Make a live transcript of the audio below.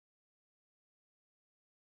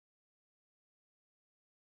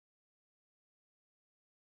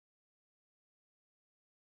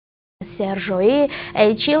Սերժոյի,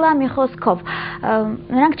 Էյչիլա մի խոսքով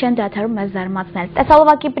նրանք չեն դադարում մեզ զարմացնել։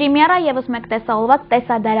 Տեսալովակի պրեմիերա եւս մեկ տեսալովակ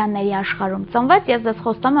տեսադարանների աշխարհում ծնվեց, ես ձեզ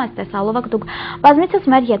խոստանում եմ, այս տեսալովակ դուք բազմիցս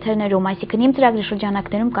մեր եթերներում, այսինքն իմ ծրագրի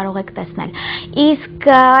շրջանակներում կարող եք տեսնել։ Իսկ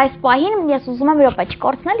այս պահին ես ուզում եմ րոպե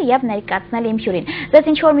չկորցնել եւ ներկայացնել իմ հյուրին։ Ձեզ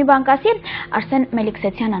ինչ որ մի բան կասի, Արսեն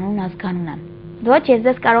Մելիքսեցյան անուն ազգանունը։ Ոչ, ես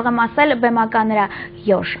ձեզ կարող եմ ասել բեմական նրա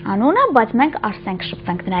Յոշ անունը, բայց մենք Արսեն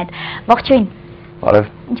կշփվենք նրա հետ։ Ողջույն։ Բարև։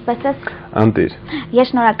 Ինչպես ես։ Ընտիր։ Ես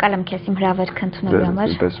շնորհակալ եմ քեզ իմ հրավերքը ընդունելու համար։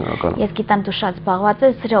 Ես գիտեմ դու շատ զբաղված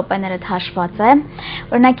ես, րոպեներդ հաշված է։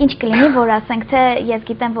 Օրինակ ինչ կլինի, որ ասենք թե ես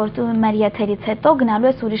գիտեմ, որ դու մեր եթերից հետո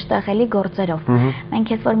գնալու ես ուրիշ տեղելի գործերով։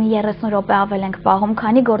 Մենք ես որ մի 30 րոպե ավել ենք պահում,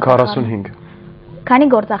 քանի գործ։ 45։ Քանի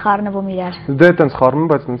գործ է խառնվում իրար։ Դե տենց խառնում,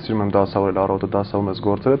 բայց ինձ սիրում եմ դասավորել առօրյա դասավորում ես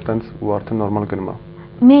գործերը, տենց ու արդեն նորմալ գնում է։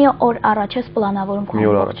 Մի օր առաջ ես պլանավորում քո։ Մի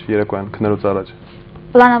օր առաջ, երեկոյան քնելուց առաջ։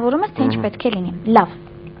 Պլանավորում ես թե ինչ պետք է լինի։ Լավ։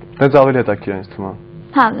 Դες ավելի հետաքրքիր է ինձ թվում է։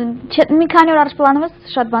 Հա, մի քանի օր առաջ պլանում ես,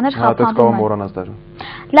 շատ բաներ խափանում են։ Հա, դες կարող մոռանաս դաժե։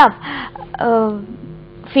 Լավ։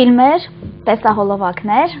 Ֆիլմեր,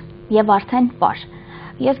 տեսահոլովակներ եւ արդեն պար։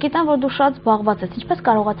 Ես գիտեմ, որ դու շատ զբաղված ես։ Ինչպես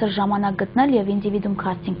կարողացար ժամանակ գտնել եւ Individuum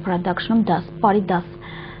Casting Production-ում բարի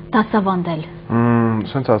դասավանդել։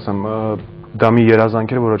 Սենց ասեմ, դա մի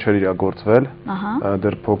երազանք էր, որը չէր իրագործվել։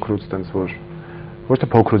 Դեռ փոքրուց տենց որ ոչ թե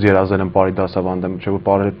փոքրուց երազել եմ բարի դասավանդեմ, չէ՞ որ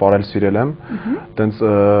բարել սիրել եմ, տենց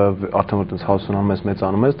արդեն որ տենց հասունանում ես,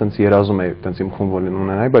 մեծանում ես, տենց երազում էի, տենց իմ խումբ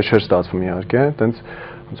ունենայի, բայց չէր ստացվում իհարկե, տենց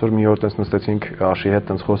ոնց որ մի օր տենց նստեցինք Աշի հետ,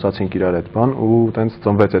 տենց խոսացինք իրար հետ բան ու տենց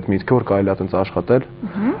ծնվեց այդ միտքը, որ կարելի է տենց աշխատել։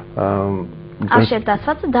 Ashot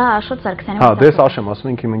ասածը դա Ashot Sargsyan։ Հա, դες Ashեմ ասում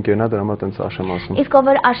ենք իմ ընկերն է, դրա համար տենց Ashем ասում։ Իսկ ով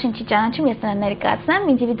Ashim չի ճանաչում, ես նրան ներկայացնեմ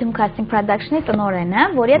Individuum Casting Production-ի տնօրենը,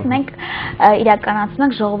 որի հետ մենք իրականացնում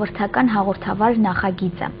ենք ժողովրդական հաղորդավար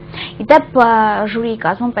նախագիծը։ Իդեպ ժյուրիի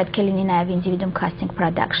կազմում պետք է լինի նաև Individuum Casting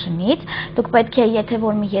Production-ից։ Դուք պետք է, եթե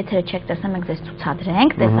որ մի եթերը չեք տեսնում, մենք ձեզ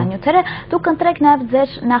ցուցադրենք տեսանյութերը, դուք ընտրեք նաև ձեր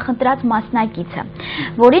նախընտրած մասնակիցը,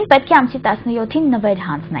 որին պետք է ամսի 17-ին նվեր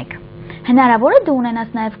հանձնեք։ Հնարավոր է դու ունենաս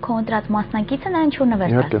նաև քո ընտրած մասնակիցը նա ինչ-որ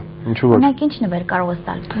նվեր տաս։ Իհարկե, ինչու ոչ։ Ունեք ինչ նվեր կարող ես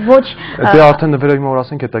տալ։ Ոչ։ Դե արդեն նվերը իմ որ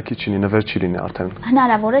ասենք հետաքրքիր չի լինի, նվեր չի լինի արդեն։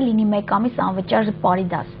 Հնարավոր է լինի 1 ամիս անվճար բարի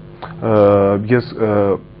դաս։ Ես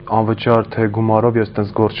անվճար թե գումարով ես տենց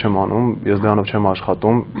գործ չեմ անում, ես դրանով չեմ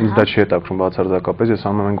աշխատում, ինձ դա չի հետաքրքրում բացարձակապես, ես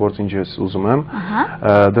անում եմ այն գործը, ինչ ես ուզում եմ։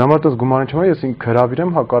 Դրա համար տենց գումարին չեմ, ես ինքս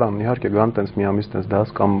հրավիրեմ, հա կարամ, իհարկե գան տենց մի ամիս տենց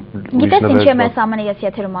դաս կամ ուրիշ նվեր։ Գիտես ինչ եմ ես ամենը ես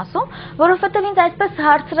եթերում ասում, որովհետև ինձ այսպես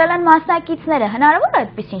հարցրել են մասնակիցները, հնարավոր է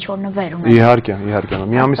այդպես ինչ որ նվեր ունենալ։ Իհարկե, իհարկե,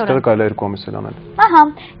 մի ամիս տեղը կարելի է 2 ամիս էլ անել։ Ահա,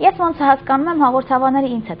 ես ոնց հասկանում եմ, հաղորդավարները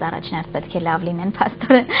ինձ հետ առաջնորդ պետք է լավ լինեն,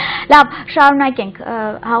 փաստորեն։ Լավ, շարունակենք,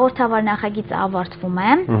 հաղորդավար նախագիծը ավարտվում է։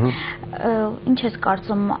 Ինչ ես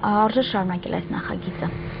կարծում, արժե շարունակել այս նախագիծը։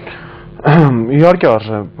 Իհարկե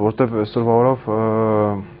արժե, որտեվ այսօրվա օրով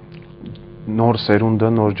նոր սերունդը,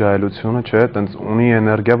 նոր ջահելությունը, չէ, տենց ունի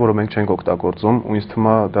էներգիա, որը մենք չենք օգտագործում, ու ինձ թվում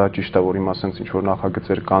է դա ճիշտ է, որ հիմա ասենց ինչ որ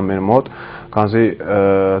նախագծեր կան մեր մոտ, քանզի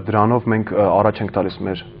դրանով մենք առաջ ենք տալիս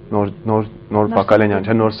մեր նոր բակալենյան,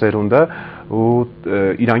 չէ, նոր սերունդը, ու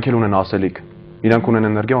իրանք էլ ունեն ասելիք, իրանք ունեն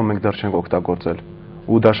էներգիա, որ մենք դեռ չենք օգտագործել։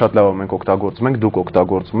 Ու դա շատ լավ է մենք օգտագործում ենք, դուք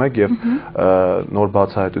օգտագործում եք եւ նոր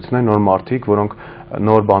բացահայտություններ, նոր մարդիկ, որոնք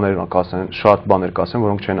նոր բաներ կասեն, շատ բաներ կասեն,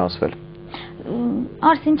 որոնք չեն ասվել։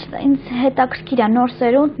 Արս ինձ հետաքրքիր է նոր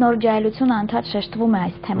սերունդ, նոր ջահելություն անդադ շեշտվում է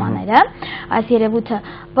այս թեմաները, այս երևույթը,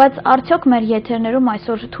 բայց արդյոք մեր եթերներում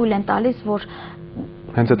այսօր թույլ են տալիս, որ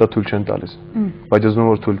հենց դա թույլ չեն տալիս, բայց ես ուզում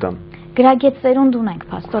եմ որ թույլ տան։ Գրագետ սերունդ ունենք,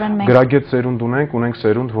 փաստորեն մենք։ Գրագետ սերունդ ունենք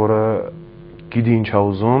սերունդ, որը գիտի ինչ է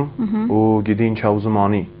ուզում ու գիտի ինչ է ուզում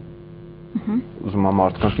անի։ Ուզում է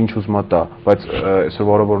մարդկանց ինչ ուզում է տա, բայց այսօր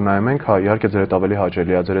որը որ նայում ենք, հա իհարկե ձեր հետ ավելի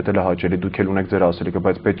հաճելի է, ձեր հետ էլ է հաճելի, դուք էլ ունեք ձեր ասելիքը,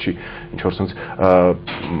 բայց պետք չի ինչ որ sense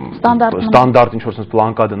ստանդարտ ինչ որ sense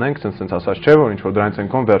պլանկա դնենք, sense ասած չէ, որ ինչ որ դրանից ենք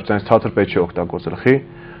կոն վերջ, sense ցածր պետք չի օգտագործել, խի։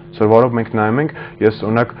 Այսօր որով մենք նայում ենք, ես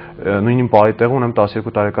օրինակ նույն իմ բարի տեղ ունեմ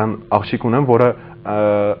 12 տարեկան աղջիկ ունեմ, որը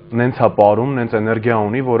նենց է ապարում, նենց էներգիա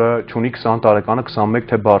ունի, որը չունի 20 տարեկանը 21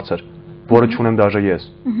 թե բարձր, որը չունեմ դաժե ես։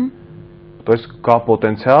 То есть կա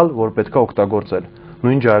պոտենցիալ, որ պետք է օգտագործել։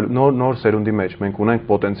 Նույն նոր սերունդի մեջ մենք ունենք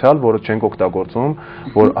պոտենցիալ, որը չենք օգտագործում,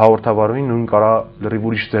 որ հաղորդավարին նույն կարա լրիվ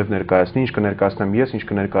ուրիշ ձև ներկայացնի, ինչ կներկայացնեմ ես, ինչ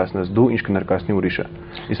կներկայացնես դու, ինչ կներկայացնի ուրիշը։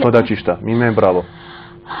 Իսկ դա ճիշտ է։ Միմեն բրավո։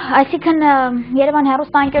 Այսինքն Երևան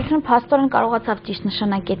հեռուստաընկերությունը փաստորեն կարողացավ ճիշտ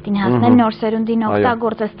նշանակետին հասնել նոր սերունդին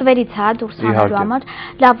օգտագործել ստվերից հա դուրս հանելու համար։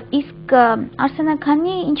 Լավ, իսկ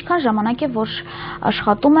Արսենականի ինչքան ժամանակ է որ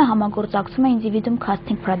աշխատում է համագործակցում է Individuum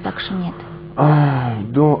Casting Production-ի հետ։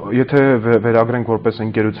 Դու եթե վերագրենք որպես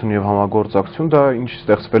ընկերություն եւ համագործակցություն, դա ինչ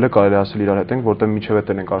ստեղծվել է կարելի ասել իրար հետ ենք, որտեղ միջև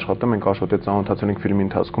էլ ենք աշխատում, մենք Ashot-ից ծանոթացել ենք ֆիլմի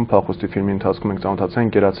ընթացքում, փախուստի ֆիլմի ընթացքում ենք ծանոթացել,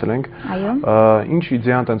 ընկերացել ենք։ Այո։ Ինչ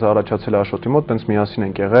իդեան տենց առաջացել է Ashot-ի մոտ, տենց միասին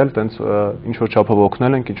ենք եղել, տենց ինչ որ չափով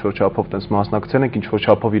օգնել ենք, ինչ որ չափով տենց մասնակցել ենք, ինչ որ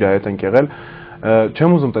չափով իր հետ ենք եղել։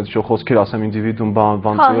 Չեմ ուզում տենց ինչ խոսքեր ասեմ ինդիվիդուում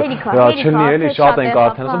բան չլինի էլի շատ ենք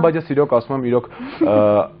արդեն ասում, բայց ես իրոք ասում եմ իրոք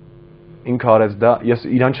ինքը արեց դա, ես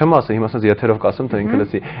իրան չեմ ասել, հիմա ասած եթերով կասեմ, թե ինքը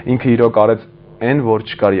լսի, ինքը իրոք արեց այն, որ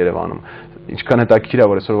չկար Երևանում։ Ինչքան հետաքրքիր է,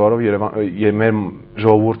 որ այսօր վարով մեր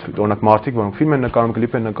ժողովուրդ, օրինակ մարդիկ, որոնք ֆիլմ են նկարում,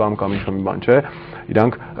 կլիպ են նկարում կամ ինչ-որ մի բան, չէ,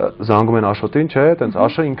 իրանք զանգում են Ashot-ին, չէ, տենց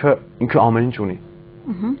Ashot ինքը ամեն ինչ ունի։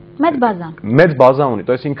 Մեծ բազա։ Մեծ բազա ունի,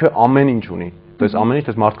 то есть ինքը ամեն ինչ ունի։ То есть ամեն ինչ,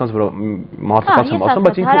 то есть մարդկանց եմ ասում,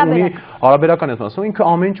 բայց ինքը ունի հարաբերական եմ ասում, ինքը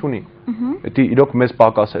ամեն ինչ ունի։ Դա իրոք մեծ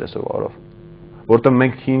պակաս էր այսօր վարով։ Որտեղ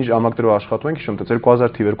մենք հին ժամանակներով աշխատում ենք, հիշում, թե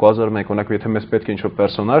 2000 թիվ 2001, օրինակ եթե մեզ պետք է ինչ-որ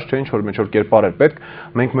պերսոնաժ, չէ, ինչ-որ կերպար էր պետք,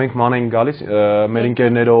 մենք ման էինք գալիս մեր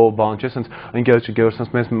ընկերներով, բան, չէ, sense ընկերոջ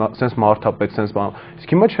sense մարդա պետք, sense բան։ Իսկ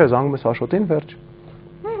հիմա չէ, զանգում ես Ashot-ին, վերջ։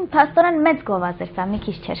 Փաստորեն մեծ գովազ էր սա, մի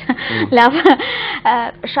քիչ չէր։ Լավ,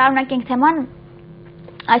 շարունակենք թեման։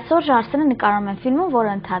 Այսօր Արսենը նկարում են ֆիլմում,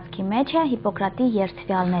 որը ընթացքի մեջ է Հիպոկրատի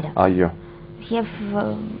երթվյալները։ Այո։ Եվ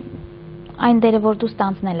այն դերը, որ դու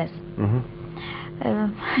ստանձնել ես։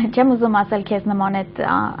 Չեմ ուզում ասել քեզ նման այդ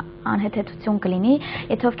անհեթեթություն կլինի,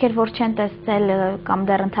 եթե ովքեր որ չեն տեսել կամ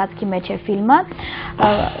դեռ ընթացքի մեջ է ֆիլմը,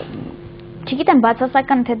 չգիտեմ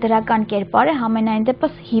բացասական թե դրական կերպար է, համենայն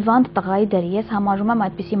դեպս հիվանդ տղայի դեր, ես համարում եմ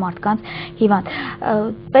այդպիսի մարդկանց հիվանդ։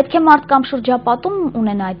 Պետք է մարդ կամ շրջապատում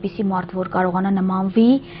ունենա այդպիսի մարդ, որ կարողանա նմանվի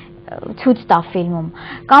ցույց տա ֆիլմում,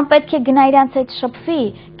 կամ պետք է գնա իրանց հետ շփվի,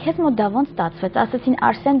 քեզ մոտ դա ոնց ստացվեց, ասեցին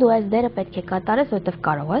Արսեն դու այս դերը պետք է կատարես, որովհետև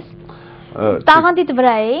կարող ես։ Տաղանդիդ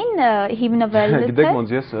վրա էին հիմնվել։ Գիտեք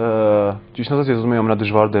ոնց ես ճիշտ ասած ես ուզում եմ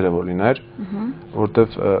ամենադժվար դերը որ լիներ,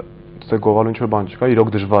 որովհետև գովալու ինչ-որ բան չկա, իրոք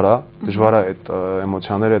դժվար է այդ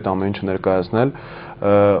էմոցիաները, այդ ամեն ինչը ներկայացնել։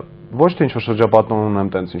 Ոչ թե ինչ-որ շրջապատում ունեմ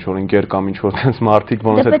տենց ինչ-որ ընկեր կամ ինչ-որ տենց մարդիկ,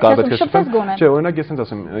 որոնց հետ կարող է շփվել։ Չէ, օրինակ ես ինձ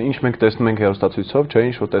ասեմ, ինչ մենք տեսնում ենք հեռուստացույցով, չէ,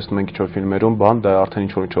 ինչ-որ տեսնում ենք ինչ-որ ֆիլմերում, բան, դա արդեն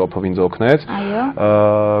ինչ-որ չափով ինձ օգնեց։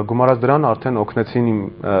 Գումարած դրան արդեն օգնեցին իմ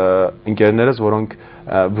ընկերներս, որոնք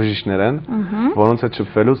բժիշկներ են, որոնց հետ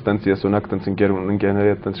շփվելուց տենց ես օրինակ տենց ընկերների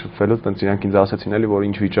հետ տենց շփվելուց տենց իրանք ինձ ասեցին էլի որ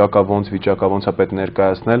ինչ վիճակա, ոնց է պետք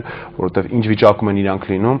ներկայացնել, որովհետև ինչ վիճակում են իրանք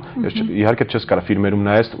լինում, ես իհարկե չես կարող ֆիլմերում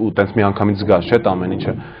նայես ու տենց մի անգամից զգաս, չէ՞, ամեն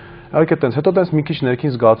ինչը։ Իհարկե տենց, հետո տենց մի քիչ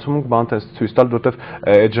ներքին զգացում ու բան տենց ցույց տալ, որովհետև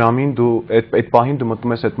այդ ժամին դու այդ պահին դու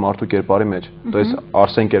մտնում ես այդ մարդու կերպարի մեջ, то есть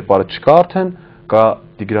Արսեն կերպարը չկա արդեն, կա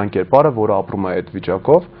Տիգրան կերպարը, որը ապրում է այդ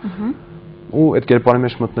վիճակով։ Ու այդ կերպարի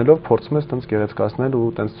մեջ մտնելով փորձում ես տենց գեղեցկացնել ու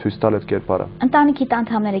տենց ցույց տալ այդ կերպարը։ Ընտանիքիդ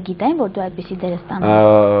անդամները գիտեն, որ դու այդպիսի դեր ես ստանում։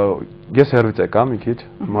 Ես հեռվից եկա մի քիչ,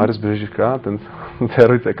 մայրս բժիշկ է, տենց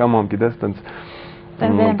հեռվից եկա, մամ գիտես, տենց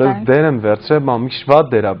դեր եմ վերցրել, մամ մի քիչ վատ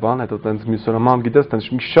դեր է, բան, հետո տենց մյուս օրը մամ գիտես, տենց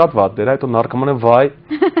մի քիչ շատ վատ դեր է, հետո նարկոմանը վայ,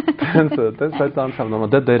 տենց այդ անցավ, նոմա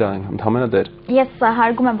դեր է, ընդհանրապես դեր։ Ես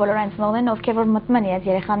հարգում եմ բոլոր այն ծնողներին, ովքեր որ մտնում են իրենց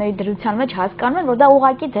երեխաների դրության մեջ, հասկանում են, որ դա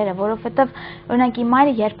ուղղակի դեր է, որովհետև օրինակ իմ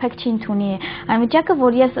մայրը երբեք չի ընդունի այն վիճակը,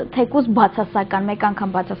 որ ես թեկուզ բացասական, մեկ անգամ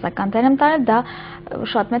բացասական դեր եմ տարել, դա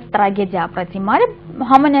շատ մեծ տրագեդիա ապրեց իմ մայրը,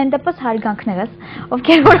 համենայն դեպս հարգանքներս,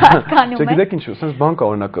 ովքեր որ հասկանում են։ Չգիտեք ինչ, ասես բան կա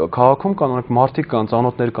օրինակ, քաղաքում կան օրինակ մարդիկ կան,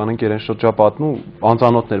 ծանոթներ կան, ընկերներ շրջապատն ու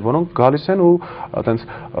անծանոթներ, որոնք գալիս են ու այտենց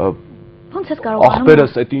ոնց ես կարողանում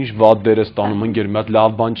ախպերս այդ ինչ վատ դեր է ստանում ընկեր մի հատ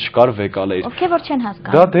լավ բան չկար վեկալ էր։ Ովքեր որ չեն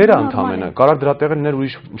հասկանում։ Դա դեր է ընդհանրապես, կարող դրա տեղը լիներ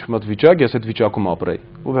ուրիշ ինչ-որ վիճակ, ես այդ վիճակում ապրեի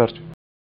ու վերջ։